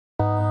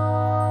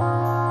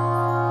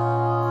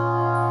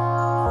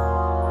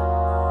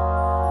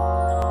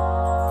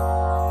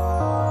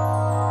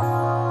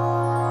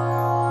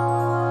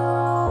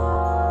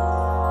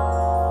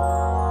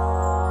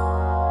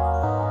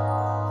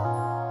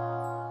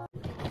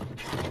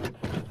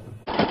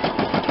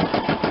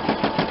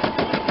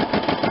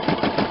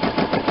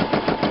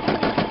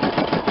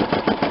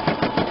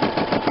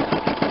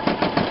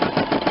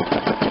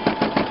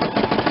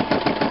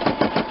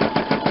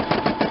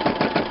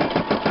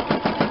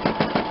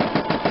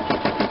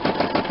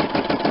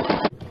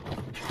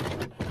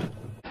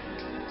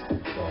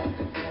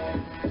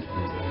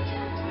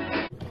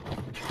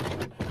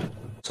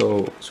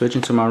switching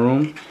to my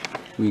room,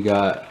 we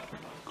got,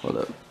 hold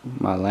up,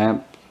 my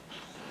lamp.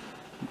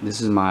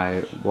 This is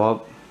my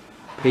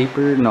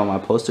wallpaper, no, my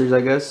posters,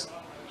 I guess.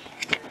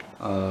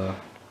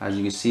 As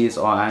you can see, it's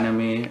all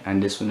anime,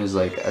 and this one is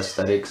like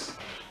aesthetics,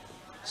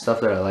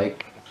 stuff that I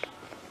like.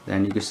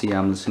 Then you can see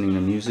I'm listening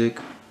to music.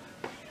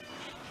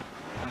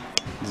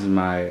 This is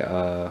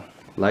my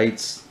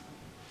lights,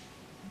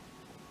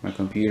 my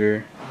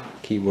computer,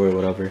 keyboard,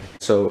 whatever.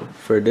 So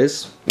for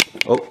this,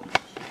 oh,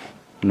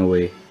 no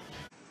way.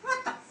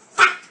 What the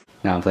fuck?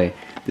 Nah, I'm playing.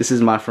 This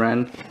is my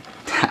friend,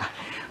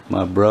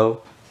 my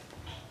bro,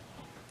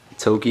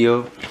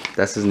 Tokyo,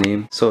 that's his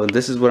name. So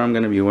this is what I'm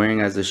gonna be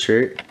wearing as a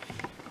shirt.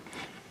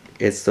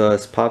 It's the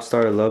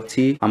Popstar Love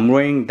Tee. I'm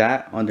wearing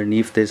that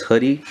underneath this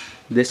hoodie.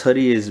 This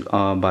hoodie is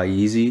by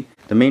Yeezy.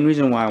 The main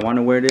reason why I want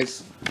to wear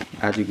this,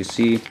 as you can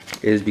see,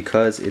 is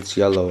because it's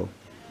yellow.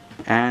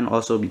 And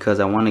also because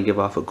I want to give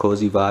off a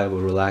cozy vibe, a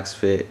relaxed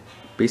fit.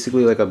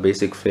 Basically like a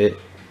basic fit.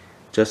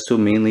 Just to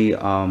mainly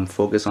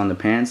focus on the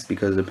pants,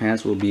 because the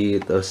pants will be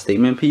the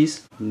statement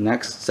piece.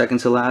 Next, second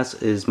to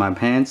last, is my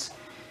pants.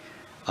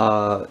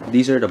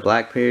 These are the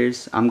black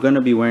pairs. I'm going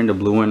to be wearing the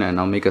blue one,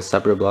 and I'll make a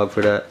separate vlog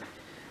for that.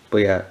 But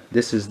yeah,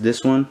 this is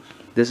this one.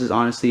 This is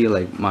honestly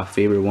like my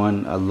favorite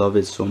one. I love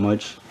it so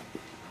much.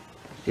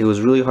 It was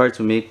really hard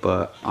to make,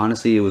 but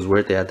honestly it was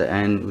worth it at the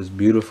end. It was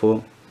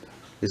beautiful.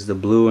 It's the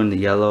blue and the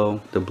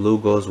yellow. The blue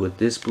goes with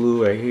this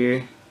blue right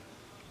here.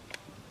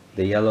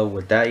 The yellow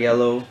with that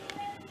yellow.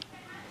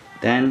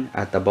 Then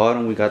at the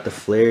bottom we got the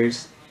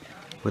flares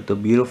with the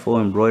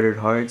beautiful embroidered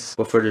hearts.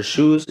 But for the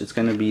shoes, it's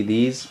gonna be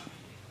these.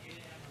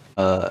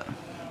 The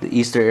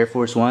Easter Air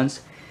Force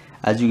Ones.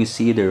 As you can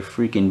see, they're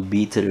freaking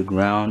beat to the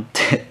ground.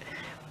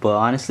 But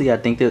honestly, I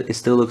think that it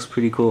still looks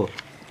pretty cool.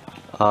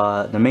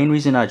 The main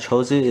reason I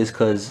chose it is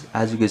because,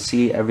 as you can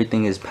see,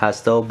 everything is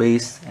pastel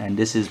based, and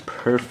this is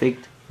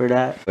perfect for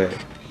that.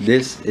 But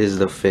this is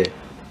the fit.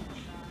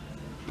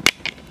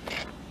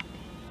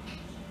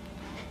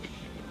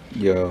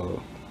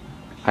 Yo,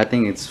 I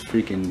think it's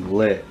freaking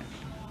lit.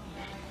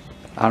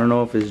 I don't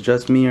know if it's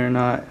just me or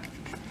not,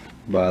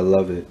 but I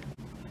love it.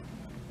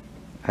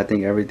 I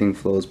think everything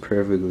flows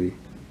perfectly.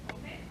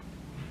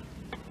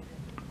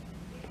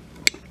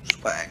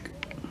 Swag.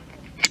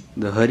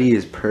 The hoodie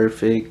is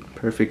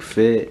perfect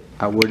fit.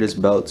 I wore this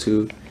belt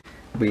too.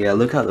 But yeah,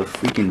 look how the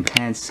freaking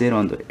pants sit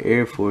on the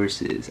Air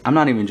Forces. I'm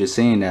not even just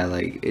saying that,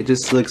 like, it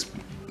just looks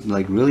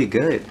like really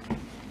good.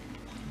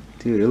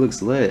 Dude, it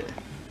looks lit.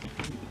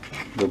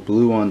 The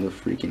blue on the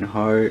freaking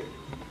heart.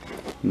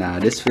 Nah,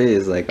 this fit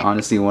is like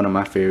honestly one of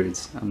my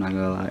favorites. I'm not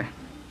gonna lie.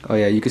 Oh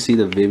yeah, you can see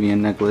the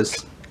Vivian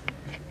necklace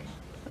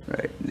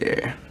right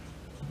there.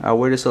 I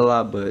wear this a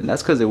lot, but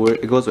that's because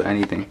it goes with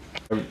anything.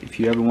 If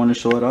you ever want to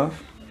show it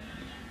off,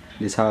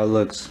 this is how it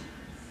looks.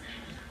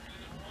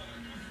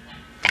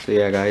 So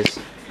yeah guys,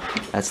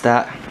 that's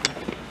that.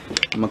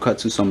 I'm gonna cut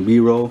to some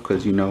B-roll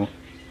because, you know,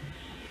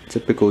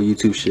 typical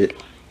YouTube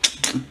shit.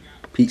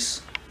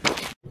 Peace.